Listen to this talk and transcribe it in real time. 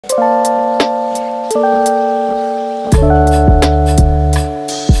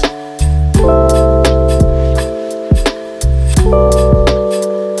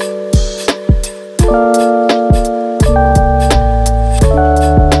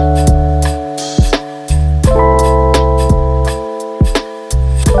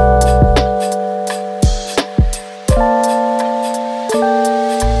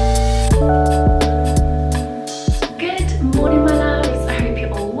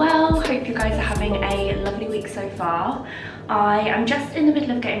I'm just in the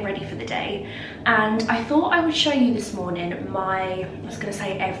middle of getting ready for the day, and I thought I would show you this morning my, I was going to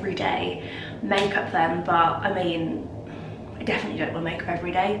say everyday makeup then, but I mean, I definitely don't wear makeup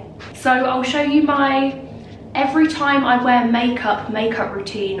every day. So I'll show you my every time I wear makeup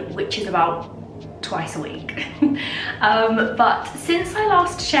routine, which is about twice a week. But since I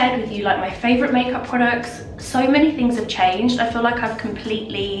last shared with you like my favorite makeup products, so many things have changed. I feel like I've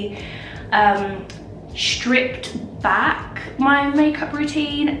completely stripped back my makeup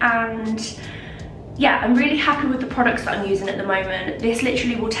routine, and yeah, I'm really happy with the products that I'm using at the moment. This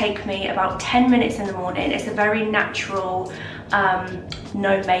literally will take me about 10 minutes in the morning. It's a very natural,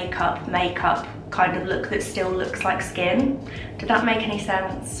 no makeup kind of look that still looks like skin. Did that make any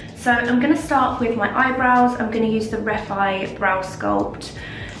sense? So I'm going to start with my eyebrows. I'm going to use the Refi Brow Sculpt.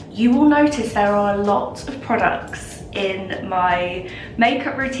 You will notice there are a lot of products in my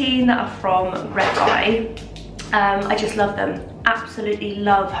makeup routine that are from Refi. I just love them, absolutely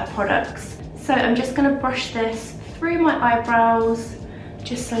love her products. So I'm just going to brush this through my eyebrows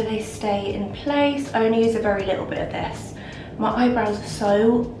just so they stay in place. I only use a very little bit of this. My eyebrows are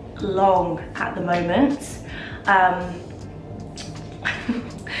so long at the moment.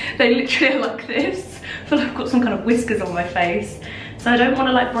 They literally are like this. I feel like I've got some kind of whiskers on my face. So I don't want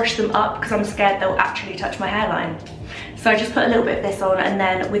to like brush them up because I'm scared they'll actually touch my hairline. So I just put a little bit of this on, and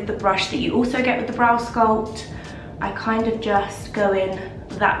then with the brush that you also get with the Brow Sculpt, I kind of just go in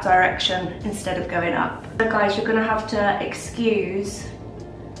that direction instead of going up. So guys, you're gonna have to excuse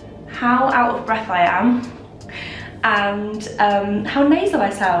how out of breath I am and how nasal I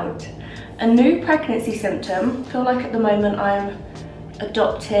sound. A new pregnancy symptom. I feel like at the moment I'm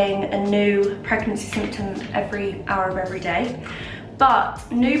adopting a new pregnancy symptom every hour of every day.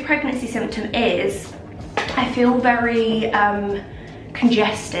 But new pregnancy symptom is I feel very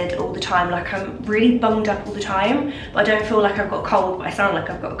congested all the time, like I'm really bunged up all the time, but I don't feel like I've got a cold, but I sound like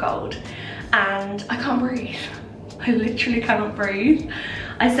I've got a cold. And I can't breathe. I literally cannot breathe.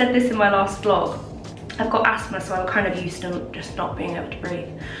 I said this in my last vlog. I've got asthma, so I'm kind of used to just not being able to breathe.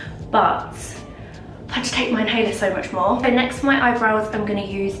 But I had to take my inhaler so much more. So next to my eyebrows, I'm going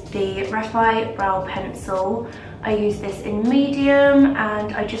to use the Refi Brow Pencil. I use this in medium,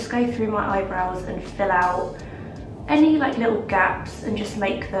 and I just go through my eyebrows and fill out any like little gaps and just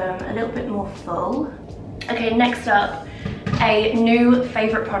make them a little bit more full. Okay, next up, a new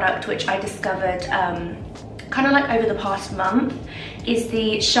favorite product which I discovered kind of like over the past month is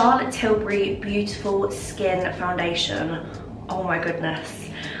the Charlotte Tilbury Beautiful Skin Foundation. Oh my goodness.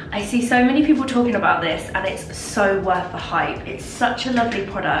 I see so many people talking about this, and it's so worth the hype. It's such a lovely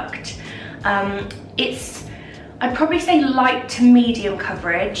product. It's, I'd probably say light to medium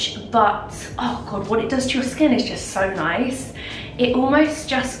coverage, but oh god, what it does to your skin is just so nice. It almost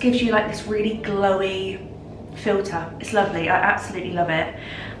just gives you like this really glowy filter. It's lovely, I absolutely love it.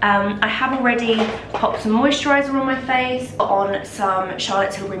 I have already popped some moisturizer on my face, on some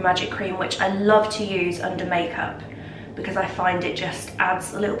Charlotte Tilbury Magic Cream, which I love to use under makeup because I find it just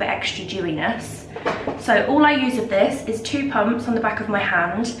adds a little bit extra dewiness. So all I use of this is 2 pumps on the back of my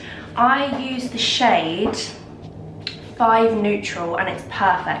hand. I use the shade 5 Neutral, and it's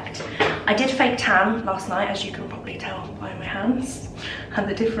perfect. I did fake tan last night, as you can probably tell by my hands and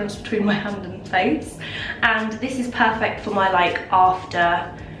the difference between my hand and face, and this is perfect for my like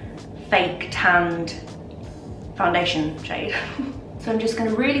after fake tanned foundation shade. So I'm just going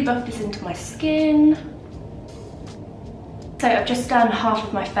to really buff this into my skin. So I've just done half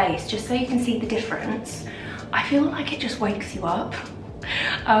of my face just so you can see the difference. I feel like it just wakes you up.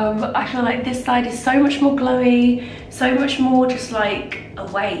 I feel like this side is so much more glowy, so much more just like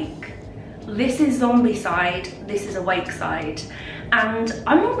awake. This is zombie side, this is awake side. And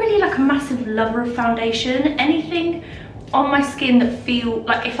I'm not really like a massive lover of foundation. Anything on my skin that feel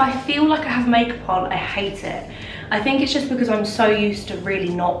like, if I feel like I have makeup on, I hate it. I think it's just because I'm so used to really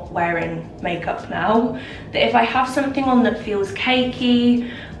not wearing makeup now, that if I have something on that feels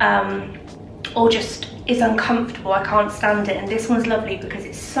cakey, or just is uncomfortable, I can't stand it. And this one's lovely because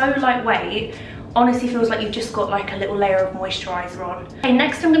it's so lightweight. honestly feels like you've just got like a little layer of moisturiser on. Okay,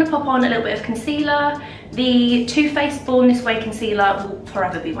 next I'm going to pop on a little bit of concealer. The Too Faced Born This Way concealer will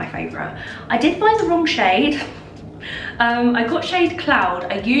forever be my favourite. I did buy the wrong shade. I got shade Cloud.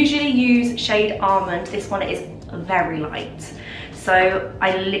 I usually use shade Almond. This one is very light. So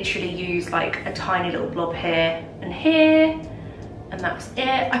I literally use like a tiny little blob here, and that's it.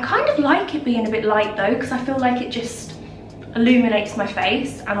 I kind of like it being a bit light though, because I feel like it just illuminates my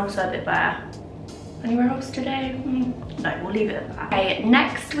face and also a bit bare. Anywhere else today? No, we'll leave it at that. Okay,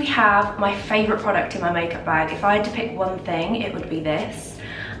 next we have my favourite product in my makeup bag. If I had to pick one thing, it would be this.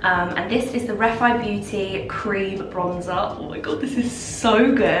 And this is the Refi Beauty Cream Bronzer. Oh my god, this is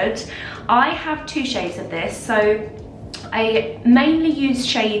so good. I have 2 shades of this, so I mainly use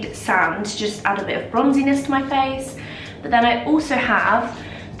shade Sand to just add a bit of bronziness to my face, but then I also have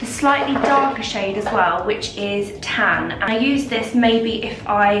the slightly darker shade as well, which is Tan. And I use this maybe if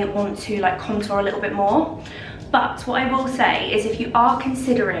I want to like contour a little bit more. But what I will say is if you are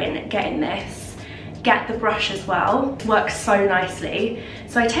considering getting this, get the brush as well. It works so nicely.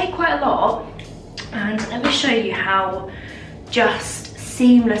 So I take quite a lot, and let me show you how just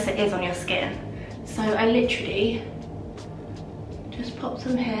seamless it is on your skin. So I literally just pop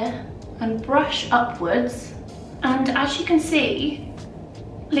some here and brush upwards, and as you can see,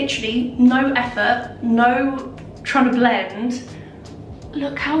 literally no effort, no trying to blend.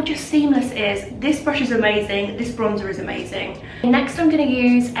 Look how just seamless it is. This brush is amazing, this bronzer is amazing. Next I'm going to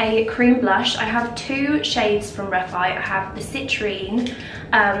use a cream blush. I have 2 shades from Refi. I have the Citrine,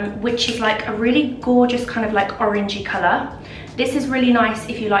 which is like a really gorgeous kind of like orangey colour. This is really nice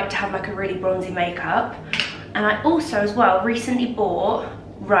if you like to have like a really bronzy makeup. And I also as well recently bought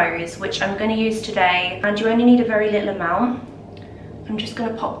Rose, which I'm going to use today, and you only need a very little amount. I'm just going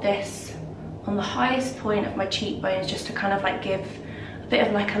to pop this on the highest point of my cheekbones just to kind of like give a bit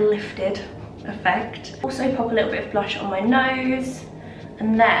of like a lifted effect. Also pop a little bit of blush on my nose,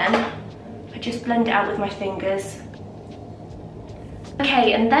 and then I just blend it out with my fingers.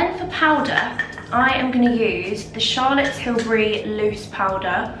 Okay, and then for powder, I am going to use the Charlotte Tilbury Loose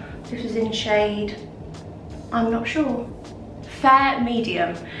Powder. This is in shade, I'm not sure, Fair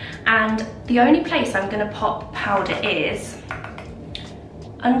Medium. And the only place I'm going to pop powder is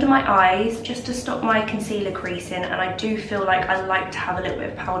under my eyes, just to stop my concealer creasing, and I do feel like I like to have a little bit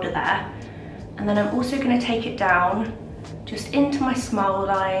of powder there. And then I'm also going to take it down just into my smile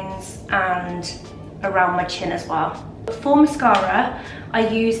lines and around my chin as well. For mascara, I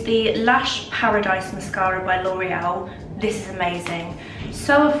use the Lash Paradise Mascara by L'Oreal. This is amazing.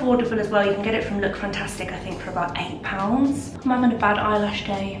 So affordable as well. You can get it from Look Fantastic, I think, for about £8. I'm having a bad eyelash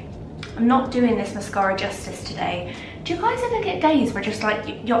day. I'm not doing this mascara justice today. Do you guys ever get days where just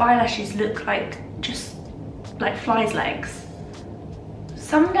like your eyelashes look like just like flies' legs?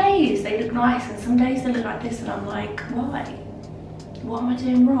 Some days they look nice and some days they look like this, and I'm like, why? What am I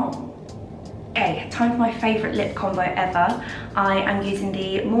doing wrong? Okay, time for my favourite lip combo ever. I am using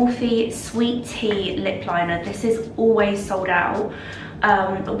the Morphe Sweet Tea lip liner. This is always sold out.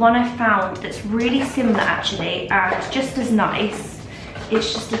 The one I found that's really similar actually and just as nice,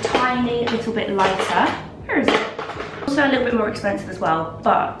 it's just a tiny little bit lighter. Where is it? Also a little bit more expensive as well,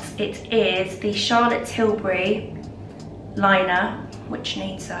 but it is the Charlotte Tilbury liner, which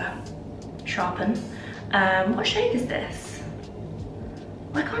needs a sharpen. What shade is this?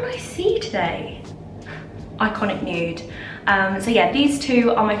 Why can't I see today? Iconic Nude. So yeah, these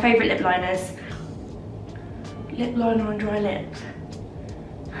 2 are my favourite lip liners. Lip liner on dry lips.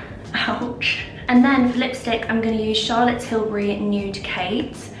 Ouch. And then for lipstick, I'm going to use Charlotte Tilbury Nude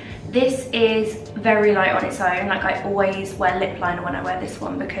Kate. This is very light on its own. Like, I always wear lip liner when I wear this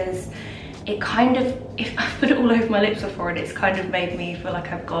one because it kind of, if I put it all over my lips before, and it's kind of made me feel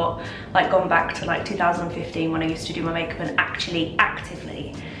like I've got like gone back to like 2015 when I used to do my makeup and actually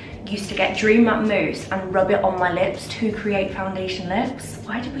actively used to get Dream Matte Mousse and rub it on my lips to create foundation lips.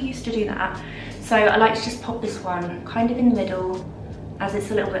 Why did we used to do that? So I like to just pop this one kind of in the middle as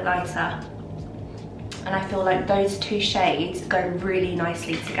it's a little bit lighter. And I feel like those 2 shades go really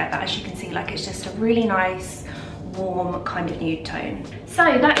nicely together. As you can see, like it's just a really nice, warm kind of nude tone. So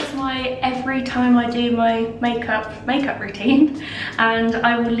that is my every time I do my makeup routine, and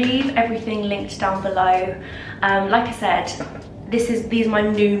I will leave everything linked down below. Like I said, these are my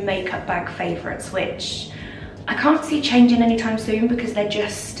new makeup bag favourites, which I can't see changing anytime soon because they're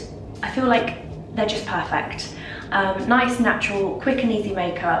just, I feel like they're just perfect. Nice, natural, quick and easy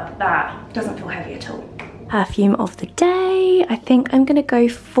makeup that doesn't feel heavy at all. Perfume of the day, I think I'm gonna go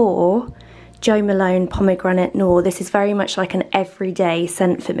for Jo Malone Pomegranate Noir. This is very much like an everyday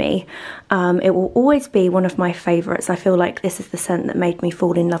scent for me. It will always be one of my favourites. I feel like this is the scent that made me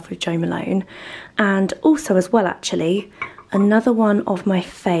fall in love with Jo Malone. And also as well, actually, another one of my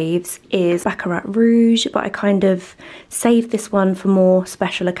faves is Baccarat Rouge, but I kind of save this one for more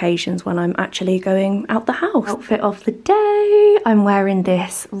special occasions when I'm actually going out the house. Outfit of the day, I'm wearing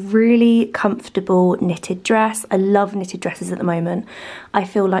this really comfortable knitted dress. I love knitted dresses at the moment. I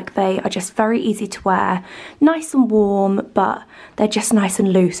feel like they are just very easy to wear, nice and warm, but they're just nice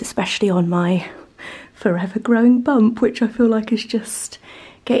and loose, especially on my forever growing bump, which I feel like is just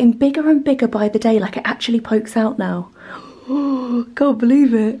getting bigger and bigger by the day, like it actually pokes out now. Oh, can't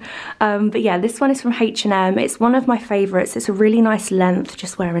believe it. But yeah, this one is from H&M. It's one of my favourites. It's a really nice length,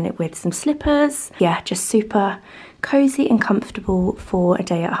 just wearing it with some slippers. Yeah, just super cosy and comfortable for a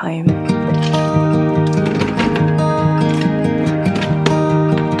day at home.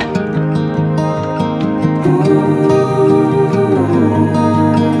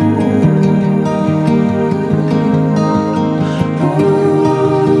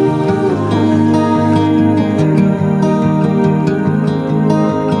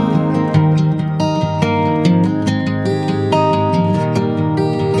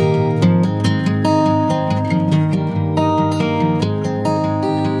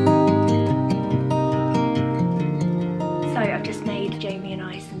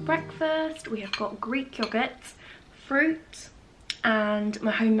 We have got Greek yogurt, fruit, and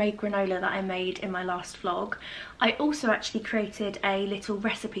my homemade granola that I made in my last vlog. I also actually created a little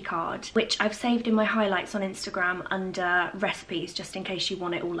recipe card, which I've saved in my highlights on Instagram under recipes, just in case you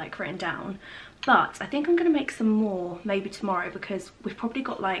want it all like written down. But I think I'm going to make some more maybe tomorrow, because we've probably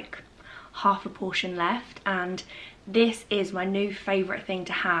got like half a portion left, and this is my new favourite thing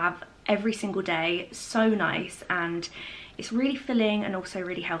to have every single day. So nice, and it's really filling and also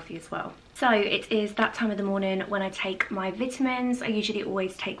really healthy as well. So it is that time of the morning when I take my vitamins. I usually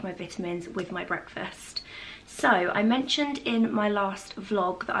always take my vitamins with my breakfast. So I mentioned in my last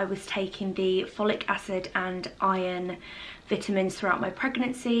vlog that I was taking the folic acid and iron vitamins throughout my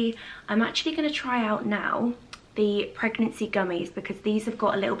pregnancy. I'm actually going to try out now the pregnancy gummies, because these have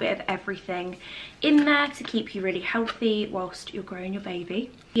got a little bit of everything in there to keep you really healthy whilst you're growing your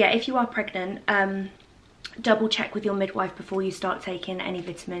baby. Yeah, if you are pregnant, double check with your midwife before you start taking any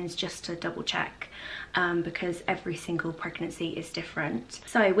vitamins, just to double check, because every single pregnancy is different.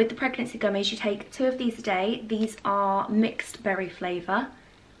 So with the pregnancy gummies, you take 2 of these a day. These are mixed berry flavour.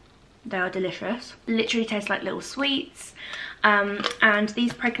 They are delicious, literally taste like little sweets. And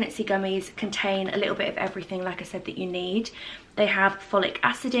these pregnancy gummies contain a little bit of everything, like I said, that you need. They have folic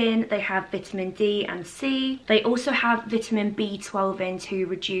acid in, they have vitamin D and C. They also have vitamin B12 in to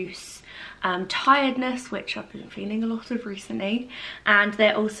reduce tiredness, which I've been feeling a lot of recently. And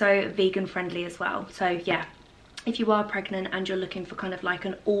they're also vegan friendly as well. So yeah, if you are pregnant and you're looking for kind of like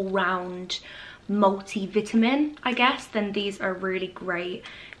an all-round multivitamin, I guess, then these are a really great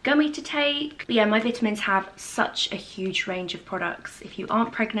gummy to take. But yeah, my vitamins have such a huge range of products. If you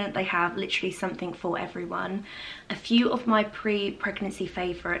aren't pregnant, they have literally something for everyone. A few of my pre-pregnancy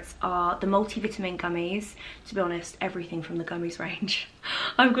favourites are the multivitamin gummies. To be honest, everything from the gummies range.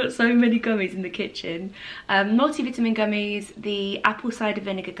 I've got so many gummies in the kitchen. Multivitamin gummies, the apple cider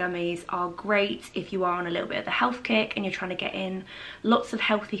vinegar gummies are great if you are on a little bit of a health kick and you're trying to get in lots of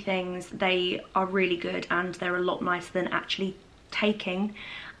healthy things. They are really good, and they're a lot nicer than actually taking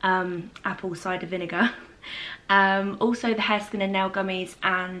apple cider vinegar. Also the hair, skin and nail gummies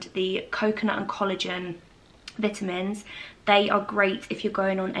and the coconut and collagen vitamins, they are great if you're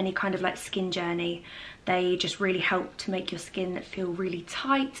going on any kind of like skin journey. They just really help to make your skin feel really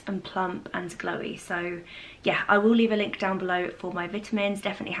tight and plump and glowy. So yeah, I will leave a link down below for my vitamins.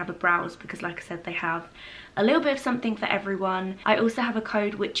 Definitely have a browse, because like I said, they have a little bit of something for everyone. I also have a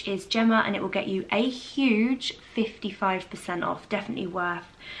code which is Gemma, and it will get you a huge 55% off. Definitely worth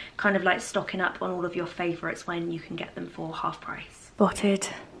kind of like stocking up on all of your favourites when you can get them for half price. Spotted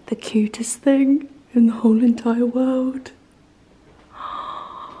the cutest thing in the whole entire world.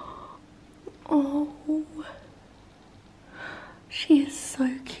 Oh, she is so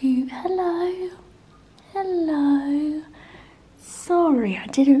cute. Hello. Hello. Sorry, I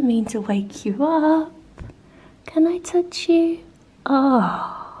didn't mean to wake you up. Can I touch you?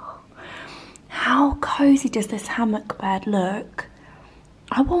 Oh, how cozy does this hammock bed look?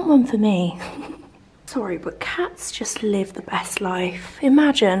 I want one for me. Sorry, but cats just live the best life.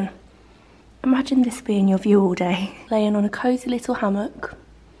 Imagine this being your view all day. Laying on a cozy little hammock.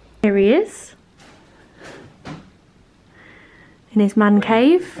 Here he is. In his man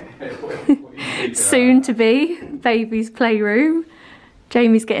cave. Soon to be baby's playroom.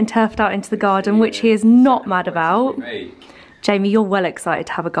 Jamie's getting turfed out into the garden, which he is not mad about. Jamie, you're well excited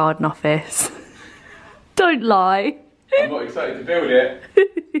to have a garden office. Don't lie. I'm not excited to build it.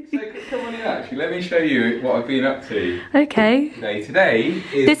 So come on in actually, let me show you what I've been up to. Okay. Today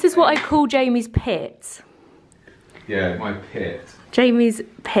is... This is what I call Jamie's pit. Yeah, my pit. Jamie's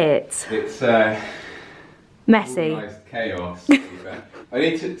pit. It's messy. Organised chaos. I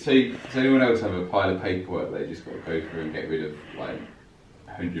need to, so does anyone else have a pile of paperwork they just got to go through and get rid of like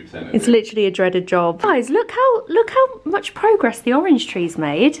 100% of it? It's literally a dreaded job. Guys, look how much progress the orange tree's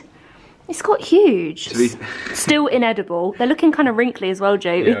made. It's got huge. Still inedible. They're looking kind of wrinkly as well,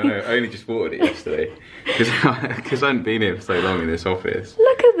 Jamie. Yeah, I know. I only just watered it yesterday because I hadn't been here for so long in this office.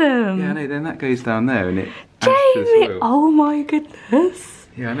 Look at them. Yeah, I know. Then that goes down there and it adds to the Jamie, soil. oh my goodness.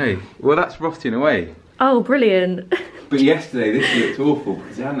 Yeah, I know. Well, that's rotting away. Oh, brilliant. But yesterday this looked awful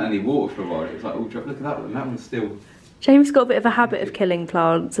because it hadn't had any water for a while. It was like, oh, look at that one. That one's still... Jamie's got a bit of a habit of killing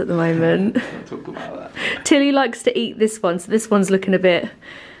plants at the moment. Don't talk about that. Tilly likes to eat this one, so this one's looking a bit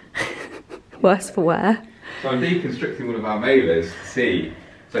worse for wear. So I'm deconstructing one of our mailers to see.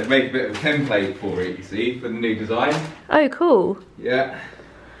 So to make a bit of a template for it, you see, for the new design. Oh, cool. Yeah.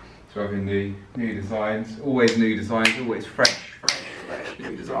 So having new designs, always fresh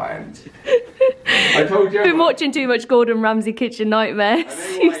new designs. I told you. Been watching too much Gordon Ramsay Kitchen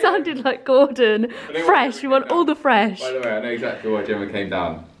Nightmares. You sounded like Gordon. Fresh, you want all the fresh. By the way, I know exactly why Gemma came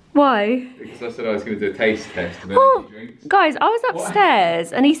down. Why? Because I said I was going to do a taste test of Well, energy drinks. guys, I was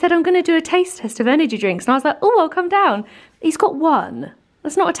upstairs and he said I'm going to do a taste test of energy drinks, and I was like, oh, I'll come down. He's got one.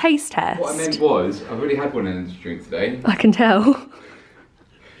 That's not a taste test. What I meant was, I've already had one energy drink today. I can tell.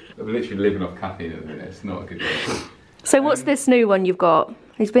 I'm literally living off caffeine at the minute. It's not a good day. So what's this new one you've got?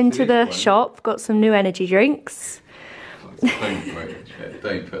 He's been to the shop, got some new energy drinks. Don't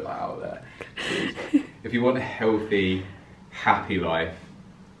put that out there. Please. If you want a healthy, happy life,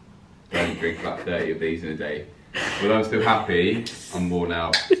 don't drink about 30 of these in a day. Well, I'm still happy. I'm worn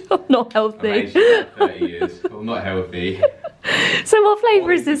out. I'm not healthy. I've aged about 30 years. I'm not healthy. So what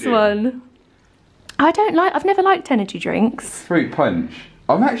flavour is this one? I've never liked energy drinks. Fruit punch.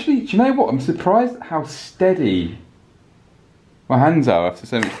 I'm actually, do you know what? I'm surprised at how steady my hands are after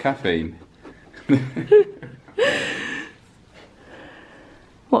so much caffeine.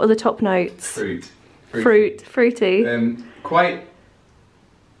 What are the top notes? Fruity. Quite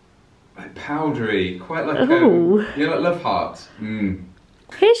like powdery, quite like like love hearts.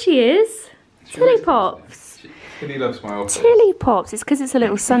 Here she is. Tilly Pops. Tilly loves my office. Tilly Pops. It's because it's a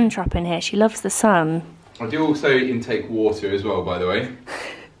little sun trap in here. She loves the sun. I do also intake water as well, by the way.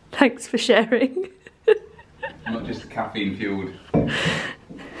 Thanks for sharing. I'm not just a caffeine fueled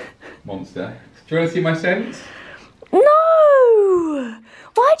monster. Do you want to see my scents? No!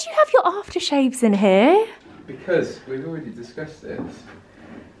 Why do you have your aftershaves in here? Because we've already discussed this.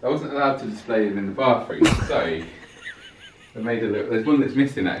 I wasn't allowed to display them in the bathroom, so I made a little. There's one that's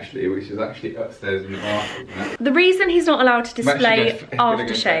missing actually, which is actually upstairs in the bathroom. The reason he's not allowed to display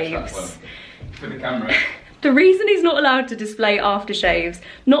aftershaves. For the camera. The reason he's not allowed to display aftershaves,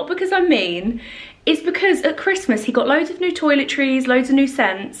 not because I'm mean, is because at Christmas he got loads of new toiletries, loads of new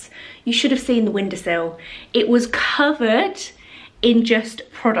scents. You should have seen the windowsill. It was covered in just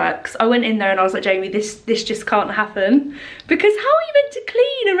products. I went in there and I was like, Jamie, this just can't happen. Because how are you meant to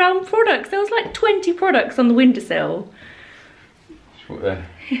clean around products? There was like 20 products on the windowsill. What the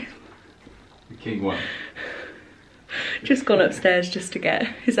king one. Just gone upstairs just to get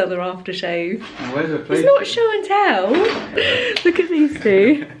his other aftershave. Oh, where's the place? It's not show and tell. Look at these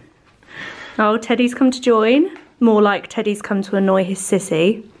two. Oh, Teddy's come to join. More like Teddy's come to annoy his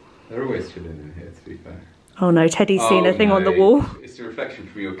sissy. They're always chilling in here, to be fair. Oh no, Teddy's seen a thing on the wall. It's a reflection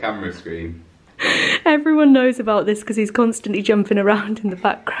from your camera screen. Everyone knows about this because he's constantly jumping around in the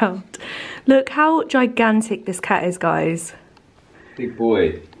background. Look how gigantic this cat is, guys. Big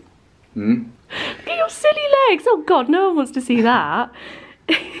boy. Hmm? Look at your silly legs. Oh God, no one wants to see that.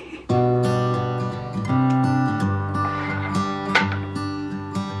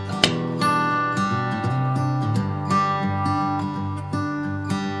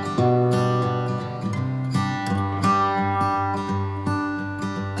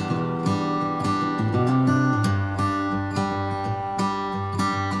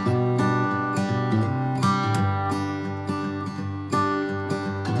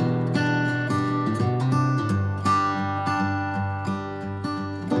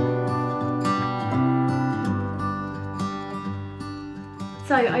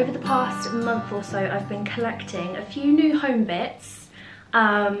 So over the past month or so, I've been collecting a few new home bits,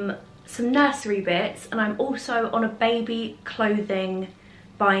 some nursery bits, and I'm also on a baby clothing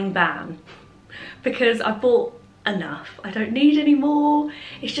buying ban because I bought enough. I don't need any more.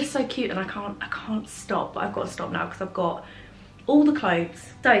 It's just so cute and I can't stop, but I've got to stop now because I've got all the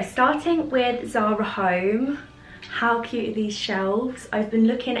clothes. So starting with Zara Home, how cute are these shelves? I've been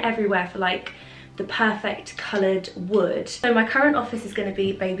looking everywhere for like the perfect coloured wood. So my current office is going to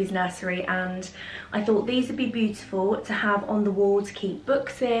be baby's nursery, and I thought these would be beautiful to have on the wall to keep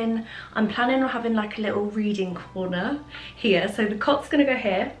books in. I'm planning on having like a little reading corner here. So the cot's going to go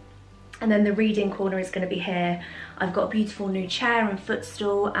here, and then the reading corner is going to be here. I've got a beautiful new chair and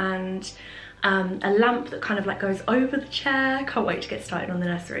footstool and a lamp that kind of like goes over the chair. Can't wait to get started on the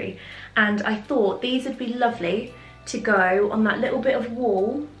nursery. And I thought these would be lovely to go on that little bit of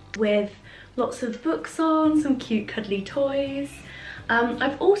wall with lots of books on, some cute cuddly toys.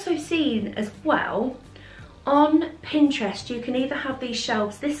 I've also seen as well on Pinterest, you can either have these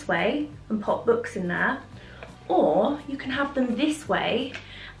shelves this way and pop books in there, or you can have them this way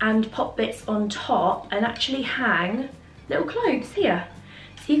and pop bits on top and actually hang little clothes here.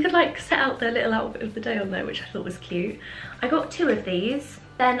 So you could like set out the little outfit of the day on there, which I thought was cute. I got 2 of these.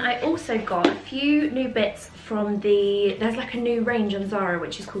 Then I also got a few new bits from there's like a new range on Zara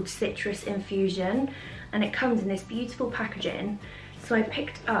which is called Citrus Infusion, and it comes in this beautiful packaging. So I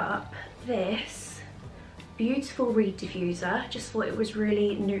picked up this beautiful reed diffuser. Just thought it was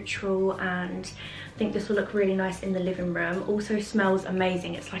really neutral and I think this will look really nice in the living room. Also smells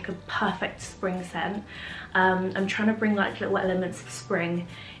amazing. It's like a perfect spring scent. I'm trying to bring like little elements of spring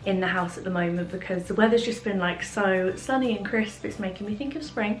in the house at the moment because the weather's just been like so sunny and crisp. It's making me think of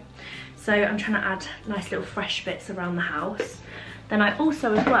spring. So I'm trying to add nice little fresh bits around the house. Then I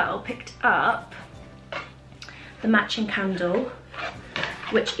also as well picked up the matching candle,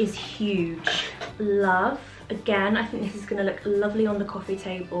 which is huge. Love. Again, I think this is going to look lovely on the coffee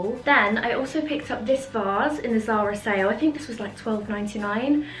table. Then I also picked up this vase in the Zara sale. I think this was like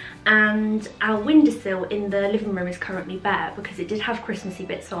 $12.99, and our windowsill in the living room is currently bare because it did have Christmassy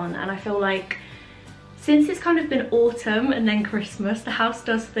bits on, and I feel like since it's kind of been autumn and then Christmas, the house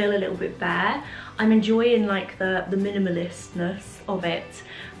does feel a little bit bare. I'm enjoying like the minimalistness of it,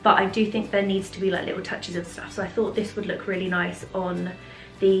 but I do think there needs to be like little touches of stuff. So I thought this would look really nice on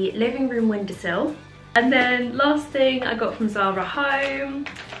the living room windowsill. And then last thing I got from Zara Home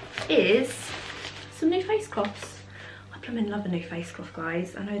is some new face cloths. I blooming love a new face cloth,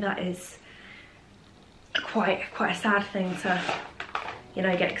 guys. I know that is quite a sad thing to, you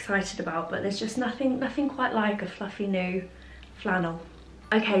know, get excited about, but there's just nothing quite like a fluffy new flannel.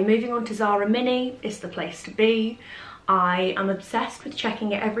 Okay, moving on to Zara Mini. It's the place to be. I am obsessed with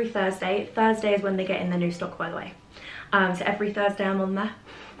checking it every Thursday. Thursday is when they get in their new stock, by the way. So every Thursday I'm on there.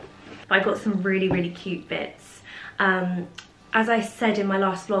 I got some really cute bits. As I said in my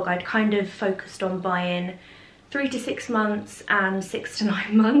last vlog, I'd kind of focused on buying 3 to 6 months and 6 to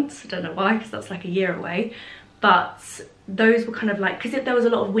 9 months. I don't know why, because that's like a year away. But those were kind of like, because there was a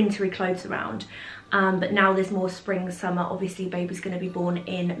lot of wintry clothes around. But now there's more spring, summer. Obviously baby's going to be born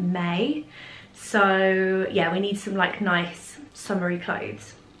in May. So yeah, we need some like nice summery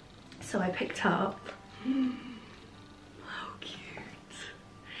clothes. So I picked up,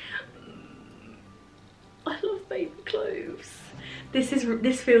 I love baby clothes.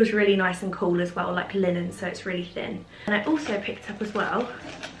 This feels really nice and cool as well, like linen, so it's really thin. And I also picked up as well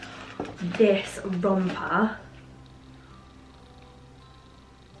this romper.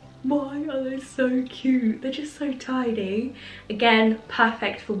 Why are they so cute? They're just so tidy. Again,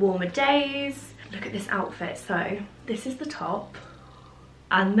 perfect for warmer days. Look at this outfit. So this is the top,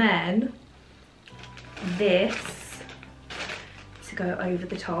 and then this to go over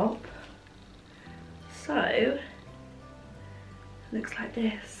the top. So looks like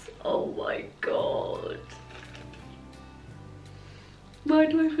this. Oh my god, why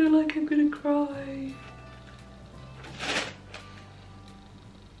do I feel like I'm gonna cry?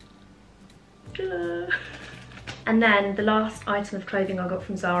 And then the last item of clothing I got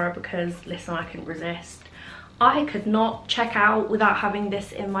from Zara, because listen, I couldn't resist. I could not check out without having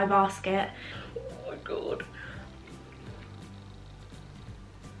this in my basket. Oh my god.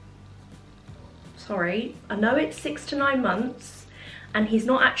 Sorry, I know it's 6 to 9 months and he's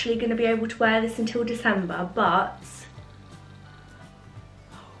not actually going to be able to wear this until December, but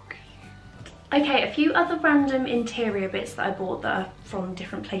oh, cute. Okay, a few other random interior bits that I bought that are from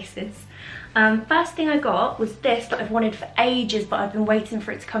different places. First thing I got was this that I've wanted for ages, but I've been waiting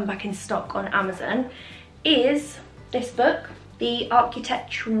for it to come back in stock on Amazon, is this book, The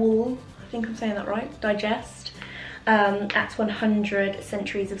Architectural, I think I'm saying that right, Digest. At 100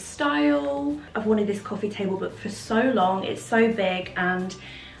 Centuries of Style. I've wanted this coffee table book for so long. It's so big, and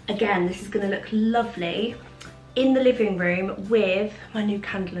again, this is going to look lovely in the living room with my new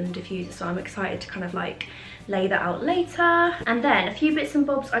candle and diffuser, so I'm excited to kind of like lay that out later. And then a few bits and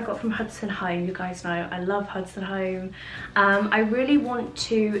bobs I got from Hudson Home. You guys know I love Hudson Home. I really want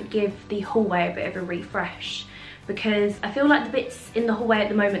to give the hallway a bit of a refresh, because I feel like the bits in the hallway at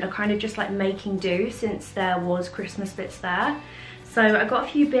the moment are kind of just like making do since there was Christmas bits there. So I got a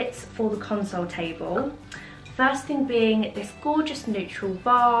few bits for the console table. First thing being this gorgeous neutral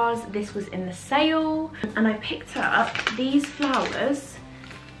vase. This was in the sale, and I picked up these flowers,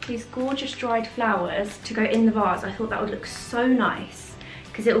 these gorgeous dried flowers to go in the vase. I thought that would look so nice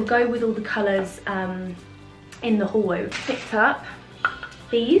because it will go with all the colours in the hallway. Picked up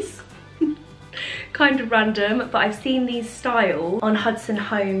these, kind of random, but I've seen these style on Hudson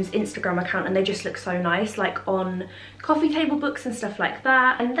Home's Instagram account and they just look so nice, like on coffee table books and stuff like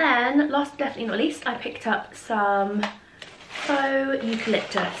that. And then last but definitely not least, I picked up some faux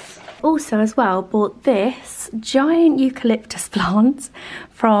eucalyptus. Also as well, bought this giant eucalyptus plant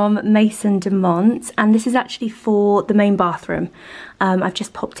from Maison de Mont, and this is actually for the main bathroom. I've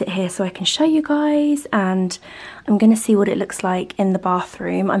just popped it here so I can show you guys, and I'm gonna see what it looks like in the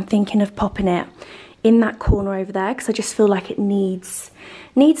bathroom. I'm thinking of popping it in that corner over there because I just feel like it needs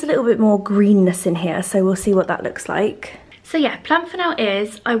a little bit more greenness in here, so we'll see what that looks like. So yeah, plan for now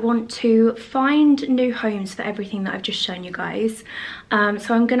is I want to find new homes for everything that I've just shown you guys.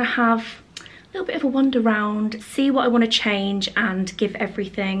 So I'm gonna have a little bit of a wander around, see what I want to change, and give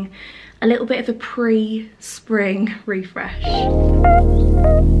everything a little bit of a pre-spring refresh.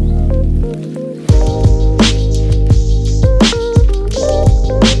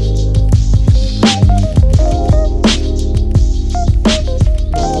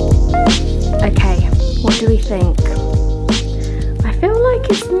 Okay, what do we think? I feel like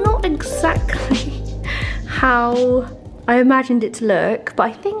it's not exactly how I imagined it to look, but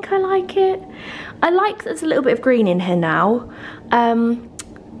I think I like it. I like there's a little bit of green in here now.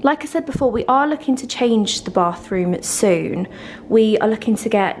 Like I said before, we are looking to change the bathroom soon. We are looking to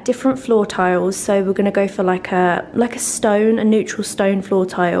get different floor tiles, so we're gonna go for like a neutral stone floor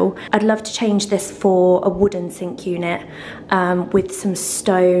tile. I'd love to change this for a wooden sink unit with some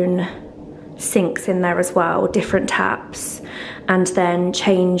stone sinks in there as well, different taps, and then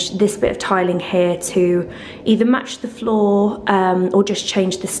change this bit of tiling here to either match the floor or just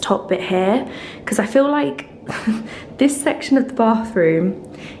change this top bit here, because I feel like this section of the bathroom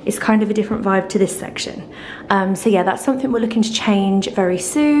is kind of a different vibe to this section. So yeah, that's something we're looking to change very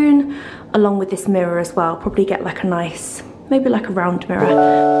soon, along with this mirror as well. Probably get like a nice, maybe like a round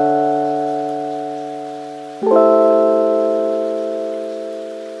mirror.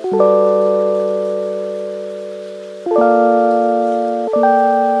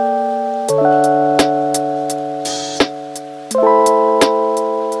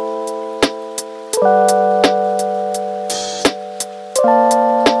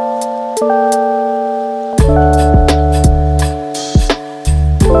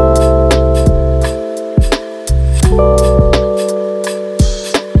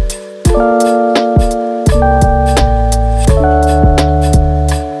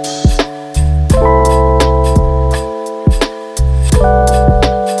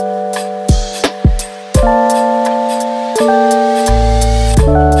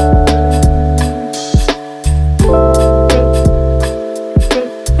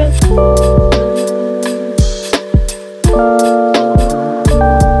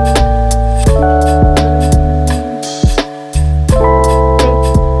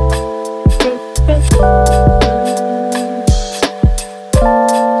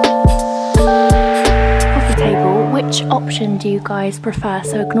 Do you guys prefer?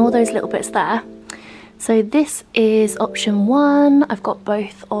 So ignore those little bits there. So this is option 1. I've got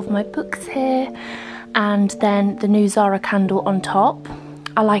both of my books here, and then the new Zara candle on top.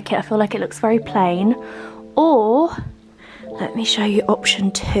 I like it. I feel like it looks very plain. Or let me show you option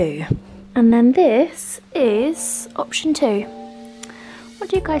 2. And then this is option 2.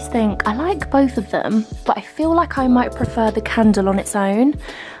 What do you guys think? I like both of them, but I feel like I might prefer the candle on its own.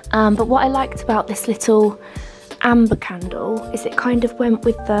 But what I liked about this little amber candle is it kind of went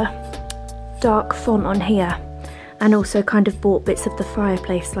with the dark font on here, and also kind of brought bits of the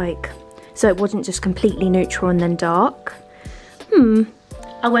fireplace, like, so it wasn't just completely neutral and then dark.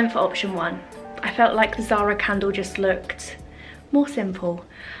 I went for option 1. I felt like the Zara candle just looked more simple.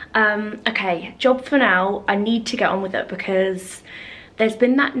 Okay, job for now. I need to get on with it because there's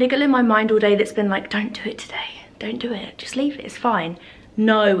been that niggle in my mind all day that's been like, don't do it today, don't do it, just leave it, it's fine.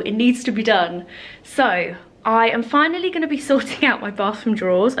 No, it needs to be done. So I am finally going to be sorting out my bathroom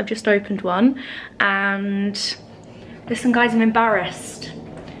drawers. I've just opened one, and listen guys, I'm embarrassed.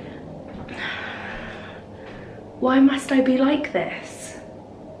 Why must I be like this?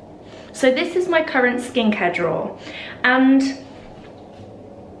 So this is my current skincare drawer, and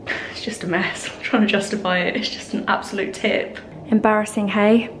it's just a mess. I'm trying to justify it. It's just an absolute tip. Embarrassing,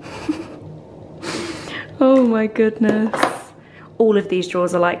 hey? Oh my goodness. All of these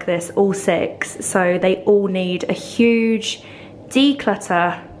drawers are like this, all 6. So they all need a huge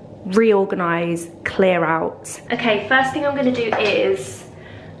declutter, reorganize, clear out. Okay, first thing I'm gonna do is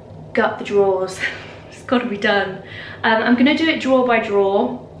gut the drawers. It's gotta be done. I'm gonna do it drawer by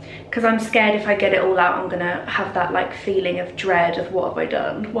drawer, because I'm scared if I get it all out, I'm gonna have that like feeling of dread of what have I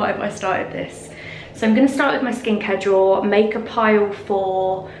done? Why have I started this? So I'm gonna start with my skincare drawer, make a pile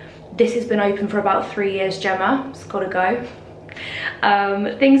for, this has been open for about 3 years, Gemma, it's gotta go.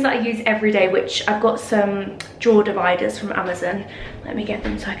 Things that I use every day, which I've got some drawer dividers from Amazon. Let me get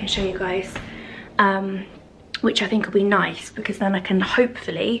them so I can show you guys. Which I think will be nice, because then I can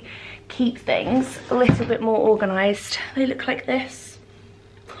hopefully keep things a little bit more organised. They look like this.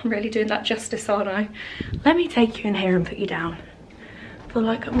 I'm really doing that justice, aren't I? Let me take you in here and put you down. I feel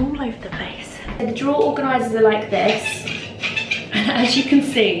like I'm all over the place. The drawer organisers are like this. As you can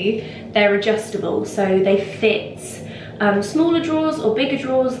see, they're adjustable, so they fit smaller drawers or bigger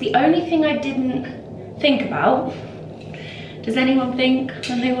drawers. The only thing I didn't think about, does anyone think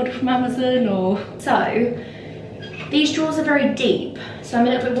when they order from Amazon or? So, these drawers are very deep, so I'm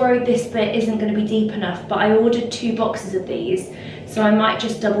a little bit worried this bit isn't going to be deep enough, but I ordered 2 boxes of these, so I might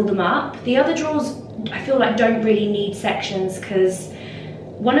just double them up. The other drawers, I feel like don't really need sections, because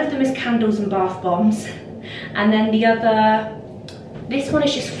one of them is candles and bath bombs, and then the other, this one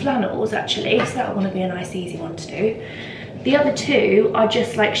is just flannels actually, so that will want to be a nice easy one to do. The other 2 are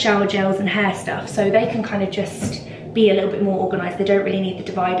just like shower gels and hair stuff, so they can kind of just be a little bit more organised. They don't really need the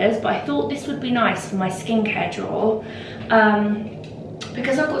dividers, but I thought this would be nice for my skincare drawer,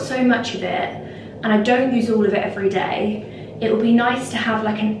 because I've got so much of it and I don't use all of it every day. It would be nice to have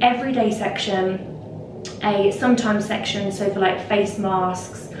like an everyday section, a sometimes section, so for like face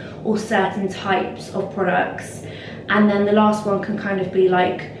masks or certain types of products, and then the last one can kind of be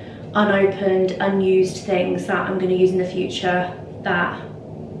like unopened, unused things that I'm going to use in the future that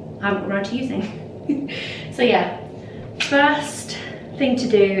I haven't got around to using. So yeah, first thing to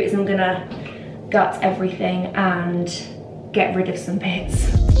do is I'm going to gut everything and get rid of some bits.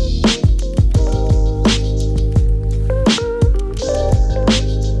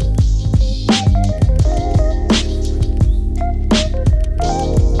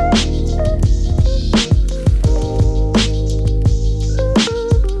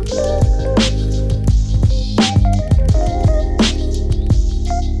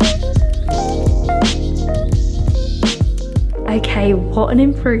 Okay, what an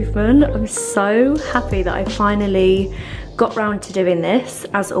improvement. I'm so happy that I finally got round to doing this.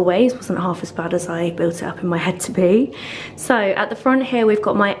 As always, wasn't half as bad as I built it up in my head to be. So at the front here, we've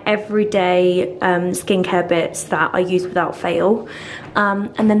got my everyday skincare bits that I use without fail.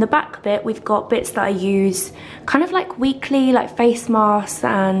 And then the back bit, we've got bits that I use kind of like weekly, like face masks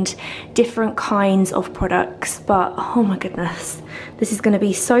and different kinds of products. But oh my goodness, this is gonna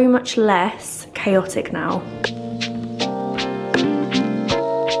be so much less chaotic now.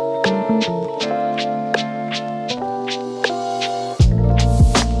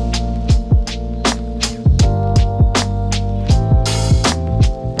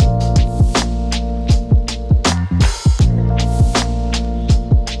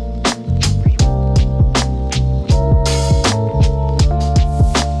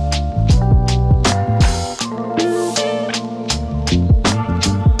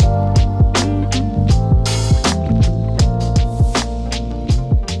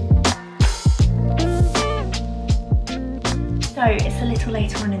 So it's a little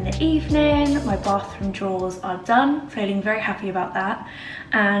later on in the evening, my bathroom drawers are done, feeling very happy about that,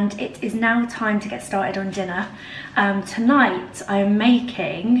 and it is now time to get started on dinner. Tonight I'm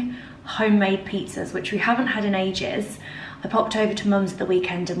making homemade pizzas, which we haven't had in ages. I popped over to Mum's at the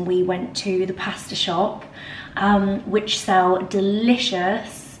weekend and we went to the pasta shop, which sell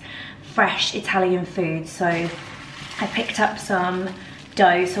delicious fresh Italian food. So I picked up some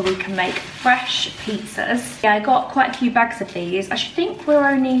dough so we can make fresh pizzas. Yeah, I got quite a few bags of these. I should think we're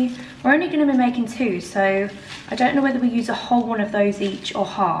only going to be making 2, so I don't know whether we use a whole one of those each or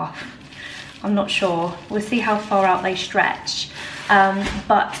half. I'm not sure. We'll see how far out they stretch.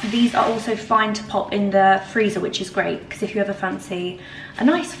 But these are also fine to pop in the freezer, which is great, because if you ever fancy a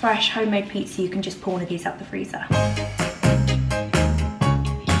nice fresh homemade pizza, you can just pull one of these out the freezer.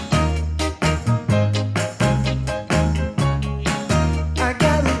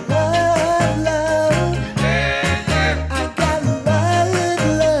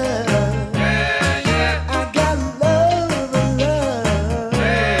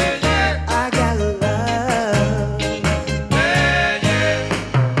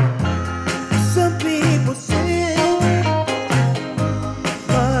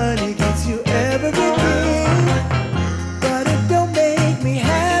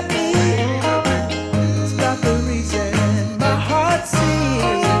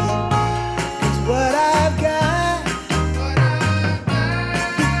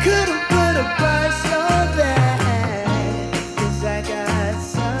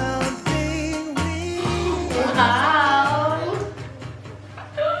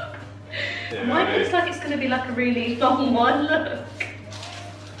 really long one, look.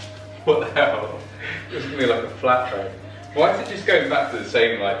 What the hell? It's gonna be like a flat tray. Why is it just going back to the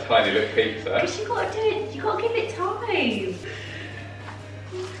same like tiny little pizza? Because you gotta do it, you gotta give it time.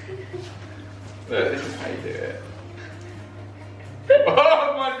 Look, this is how you do it.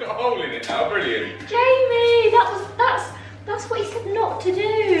 Oh, mine's got a hole in it now, brilliant. Jamie, that's what you said not to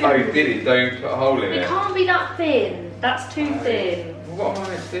do. Oh, did it? Don't put a hole in it. It can't be that thin. That's too thin. Well, what am I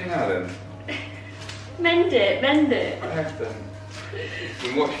meant to do now then? Mend it, mend it. I have to.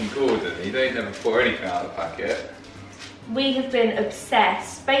 Been watching Gordon, he don't never pour anything out of the packet. We have been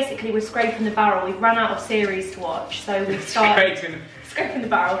obsessed. Basically, we're scraping the barrel. We've run out of series to watch, so we've started scraping the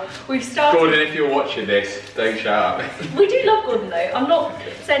barrel. We've started. Gordon, if you're watching this, don't shout at me. We do love Gordon though. I'm not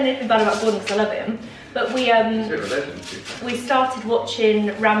saying anything bad about Gordon because I love him, but we He's a bit of a legend, we started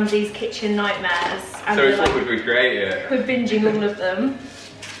watching Ramsay's Kitchen Nightmares, and so we thought we'd recreate it. We're binging all of them.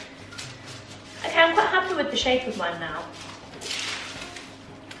 Okay, I'm quite happy with the shape of mine now.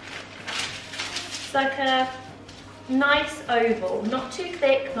 It's like a nice oval, not too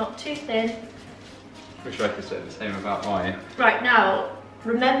thick, not too thin. Wish I could say the same about mine. Right, now,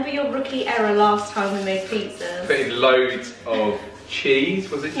 remember your rookie error last time we made pizzas? Put in loads of cheese,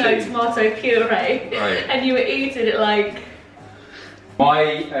 was it cheese? No, tomato puree. Right. And you were eating it like...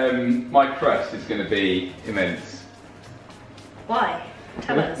 My crust is going to be immense. Why?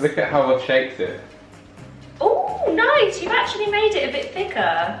 Tell us. Look at how I've shaped it. Oh, nice! You've actually made it a bit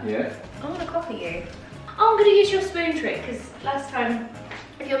thicker. Yeah. I want to copy you. I'm going to use your spoon trick because last time,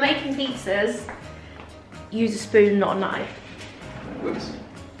 if you're making pizzas, use a spoon, not a knife. Whoops.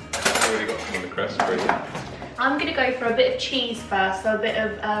 I've already got some of the crust, brilliant. I'm going to go for a bit of cheese first, so a bit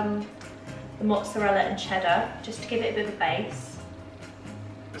of the mozzarella and cheddar, just to give it a bit of a base.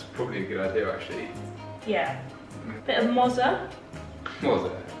 That's probably a good idea, actually. Yeah. Bit of mozza. What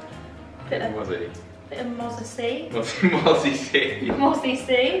was it? Bit of Mozzie. Bit of mozza C. Mozzie C. Mozzie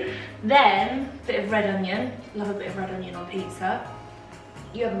C. Then, bit of red onion. Love a bit of red onion on pizza.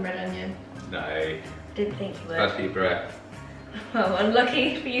 You having red onion? No. Didn't think you would. Bad for your breath. Well,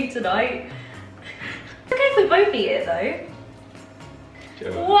 unlucky for you tonight. Okay if we both eat it though.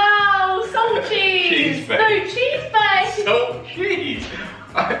 Gemma. Wow, salt cheese! Cheese bake. No, cheese bake! Salt cheese!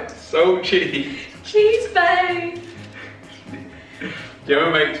 Salt cheese! Cheese bake!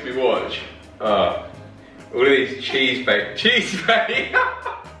 Gemma makes me watch all of these cheese bake.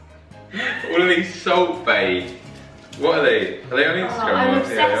 All of these salt bake. What are they? Are they on Instagram? I'm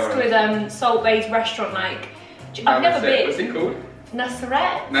obsessed with Salt Bay's restaurant, like, I've never been. What's it called?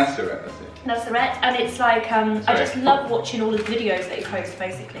 Naseret. Naseret, that's it. Naseret, and it's like, I just love watching all the videos that he posts,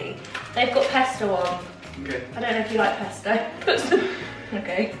 basically. They've got pesto on. Okay. I don't know if you like pesto.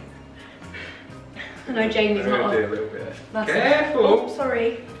 Okay. I know Jamie's not on. Do a little bit. That's Careful! Oh,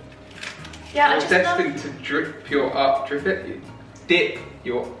 sorry. Yeah, I just destined to dip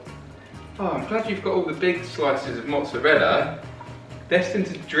your Oh, I'm glad you've got all the big slices of mozzarella. Destined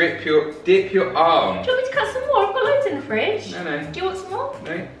to dip your arm. Do you want me to cut some more? I've got loads in the fridge. No. Do you want some more?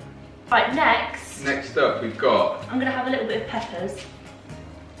 No. Right, next. Next up, we've got. I'm gonna have a little bit of peppers.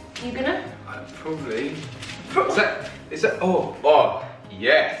 You gonna? Probably. Is that? Oh,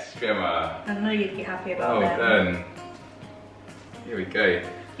 yes, Gemma. I know you'd be happy about Oh, them. done. Here we go.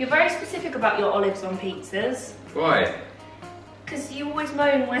 You're very specific about your olives on pizzas. Why? Because you always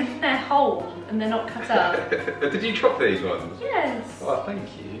moan when they're whole and they're not cut up. Did you chop these ones? Yes. Oh, thank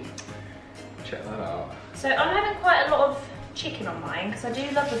you. Check that out. So I'm having quite a lot of chicken on mine because I do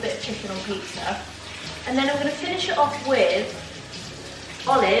love a bit of chicken on pizza. And then I'm going to finish it off with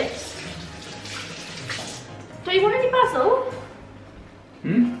olives. Do you want any basil?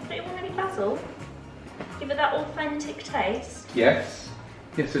 Hmm? Do you want any basil? Give it that authentic taste. Yes.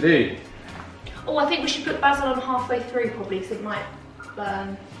 Yes, I do. Oh, I think we should put basil on halfway through probably because it might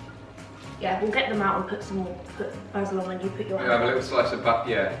burn. Yeah, we'll get them out and put basil on when you put yours on. We'll have a little slice of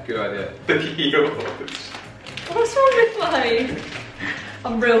yeah, good idea. Look at yours. What's wrong with mine?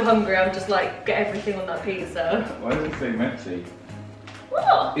 I'm real hungry, I'm just like, get everything on that pizza. Why does it say messy?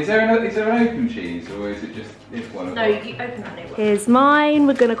 What? Is there an open cheese or is it just this one? No, you open that new one. Here's mine,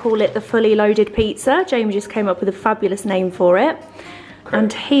 we're gonna call it the fully loaded pizza. Jamie just came up with a fabulous name for it.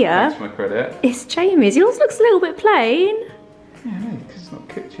 And here, that's my credit. It's Jamie's. Yours looks a little bit plain. Yeah, no, because it's not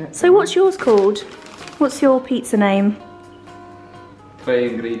cooked yet. So what's yours called? What's your pizza name? Tre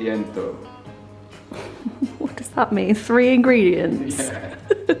ingrediento. What does that mean? 3 ingredients? Yeah.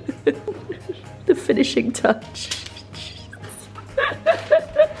 The finishing touch.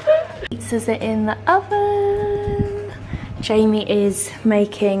 Pizzas are in the oven. Jamie is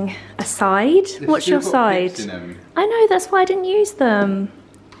making a side. What's your side? I know, that's why I didn't use them.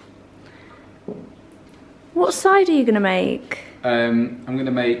 What side are you going to make? I'm going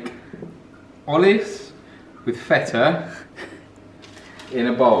to make olives with feta in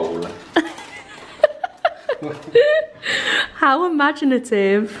a bowl. How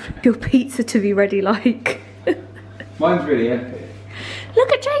imaginative. Your pizza to be ready like. Mine's really epic.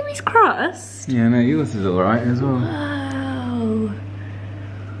 Look at Jamie's crust. Yeah, no, yours is alright as well. Wow.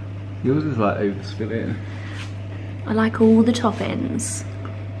 Yours is like overspilling. I like all the toppings.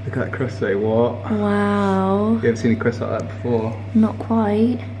 Look at that crust though, what? Wow. You ever seen a crust like that before? Not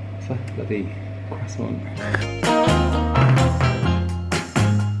quite. It's like a bloody croissant.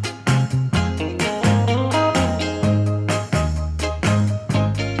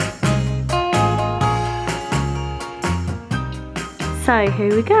 So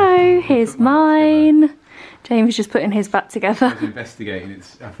here we go, here's mine. James just putting his back together. I was investigating,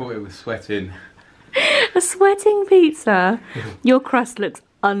 I thought it was sweating. A sweating pizza. Your crust looks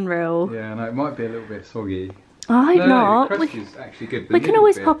unreal. Yeah, no, it might be a little bit soggy. I hope not. The crust is actually good. We can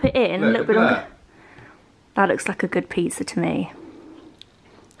always pop it in. Look, a little bit look on. That looks like a good pizza to me.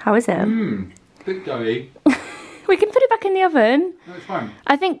 How is it? Mmm, bit doughy. We can put it back in the oven. No, it's fine.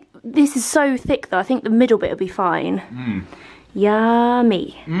 I think this is so thick though. I think the middle bit will be fine. Mmm.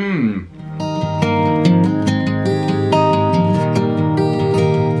 Yummy. Mmm.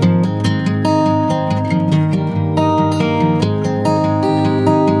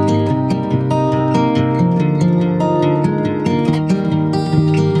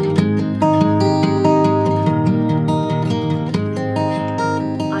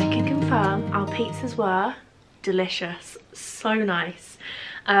 Were delicious, so nice.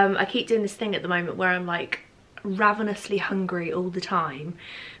 I keep doing this thing at the moment where I'm like ravenously hungry all the time,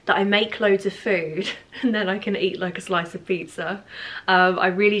 that I make loads of food and then I can eat like a slice of pizza. I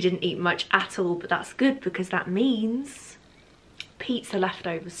really didn't eat much at all, but that's good because that means pizza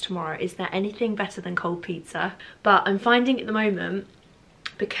leftovers tomorrow. Is there anything better than cold pizza? But I'm finding at the moment,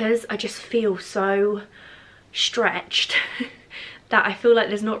 because I just feel so stretched that I feel like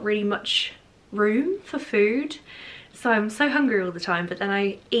there's not really much room for food, so I'm so hungry all the time, but then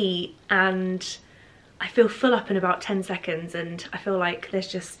I eat and I feel full up in about 10 seconds and I feel like there's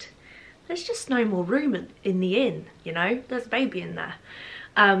just no more room in the inn, you know, there's a baby in there.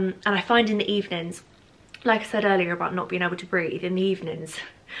 And I find in the evenings, like I said earlier about not being able to breathe, in the evenings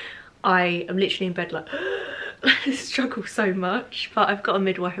I am literally in bed like I struggle so much, but I've got a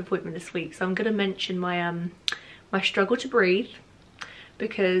midwife appointment this week, so I'm going to mention my my struggle to breathe,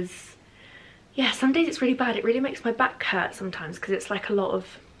 because yeah, some days it's really bad. It really makes my back hurt sometimes because it's like a lot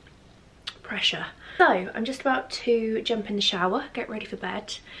of pressure. So I'm just about to jump in the shower, get ready for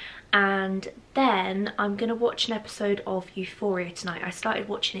bed, and then I'm gonna watch an episode of Euphoria tonight. I started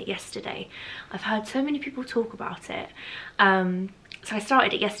watching it yesterday. I've heard so many people talk about it. So I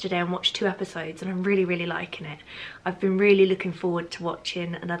started it yesterday and watched 2 episodes and I'm really liking it. I've been really looking forward to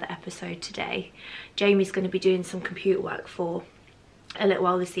watching another episode today. Jamie's gonna be doing some computer work for a little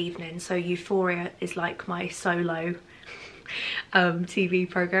while this evening, so Euphoria is like my solo TV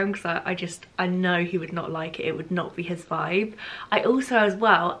program, because I know he would not like it. It would not be his vibe. I also as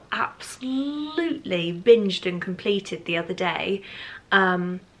well absolutely binged and completed the other day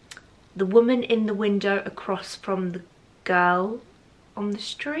The Woman in the Window Across from the Girl on the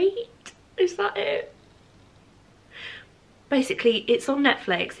Street. Is that it? Basically it's on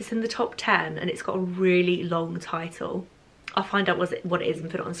Netflix, it's in the top 10 and it's got a really long title. I'll find out what it is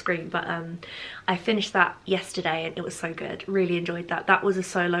and put it on screen, but I finished that yesterday and it was so good. Really enjoyed that. That was a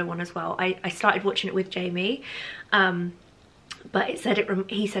solo one as well. I started watching it with Jamie, but he said it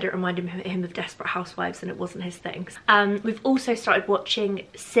reminded him of Desperate Housewives and it wasn't his thing. We've also started watching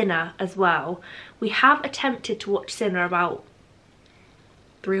Sinner as well. We have attempted to watch Sinner about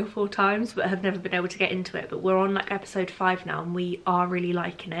 3 or 4 times but have never been able to get into it, but we're on like episode 5 now and we are really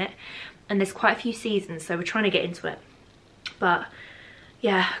liking it, and there's quite a few seasons, so we're trying to get into it. But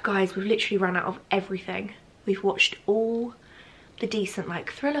yeah, guys, we've literally run out of everything. We've watched all the decent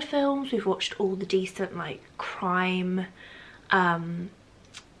like thriller films, we've watched all the decent like crime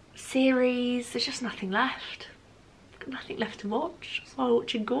series. There's just nothing left. Got nothing left to watch, so I'm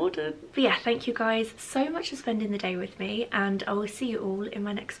watching Gordon. But yeah, thank you guys so much for spending the day with me, and I will see you all in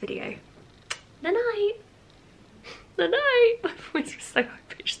my next video. Night night. Night night. My voice was so high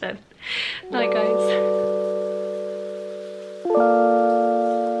pitched then. Night guys.